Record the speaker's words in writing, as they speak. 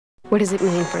What does it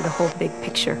mean for the whole big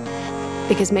picture?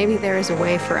 Because maybe there is a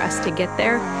way for us to get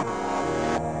there,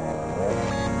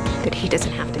 but he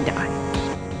doesn't have to die.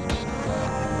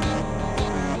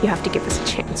 You have to give us a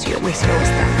chance. You at least know us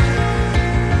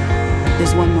that.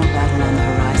 There's one more battle on the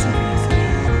horizon for you three.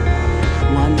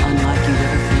 One unlike you've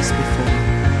ever faced before.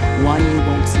 One you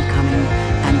won't see coming,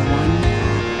 and one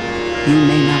you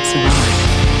may not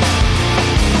survive.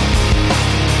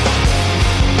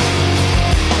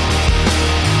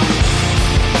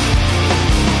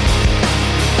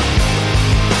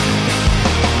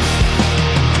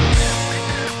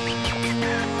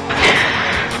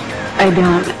 I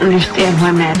don't understand why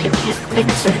magic can't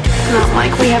fix it. It's not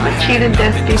like we haven't cheated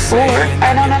death before.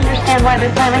 I don't understand why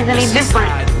this time is any different.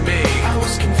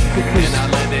 Because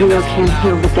Leo can't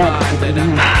heal the dead.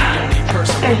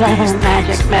 There's other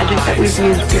magic that we've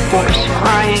used before.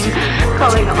 Scrying,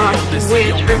 calling a lost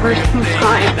witch, reversing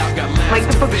time. Like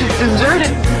the book just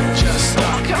deserted.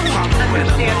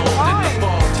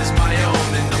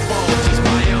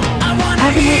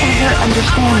 How can we ever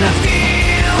understand this?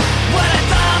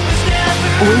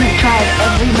 We've tried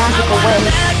every magical way.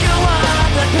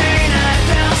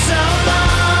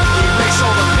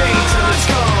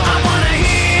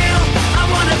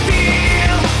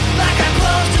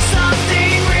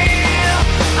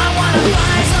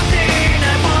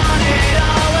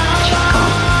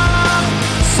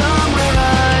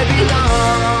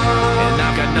 And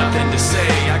I've got nothing to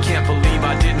say. I can't believe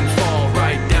I didn't fall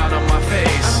right down on my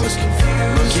face.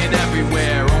 Looking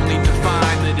everywhere, only to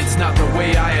find that it's not the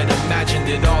way I had imagined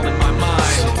it all in my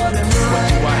mind. What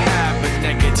do I have but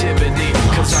negativity?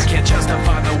 Cause I can't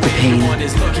justify the way everyone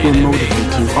is looking at me. Will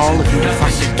motivate you, all of you, to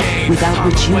fight, without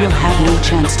which you will have no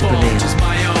chance to prevail.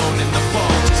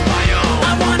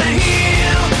 I wanna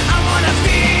heal, I wanna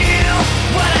feel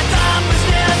what I thought was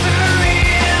never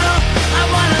real. I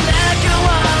wanna let go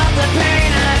of the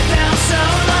pain I felt so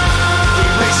long.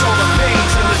 Erase all the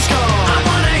veins in the skull. I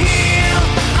wanna heal,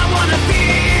 I wanna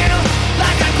feel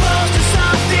like I'm close to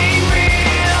something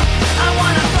real. I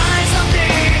wanna find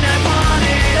something I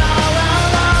wanted all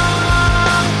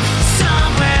along.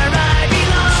 Somewhere I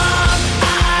belong.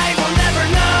 I will never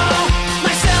know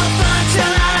myself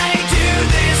until I do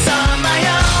this on my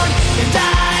own. And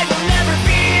I will never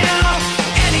feel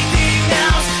anything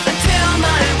else until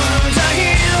my wounds are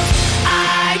healed.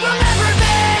 I will never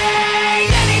make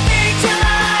anything till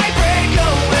I break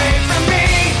away from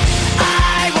me.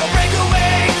 I will break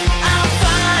away, I'll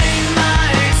find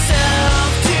myself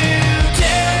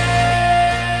today.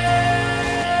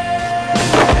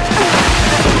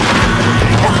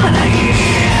 I wanna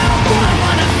heal, I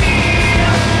wanna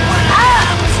feel what I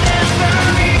thought was never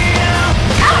real.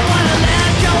 I wanna let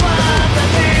go of the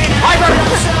pain I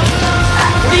felt so long.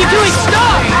 What are you doing?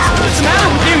 Stop! What's the matter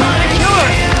with you? You're gonna kill her!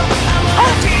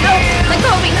 Oh, no, let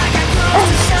go of me! Oh,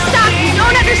 stop! You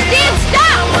don't understand!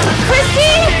 Stop!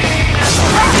 Christy!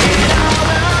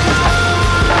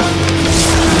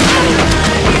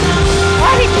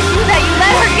 Why did you do that? You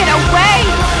let her get away!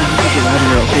 Get out of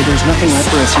here, okay? There's nothing left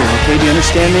for us here, okay? Do you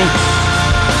understand me?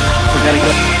 We gotta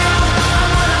go.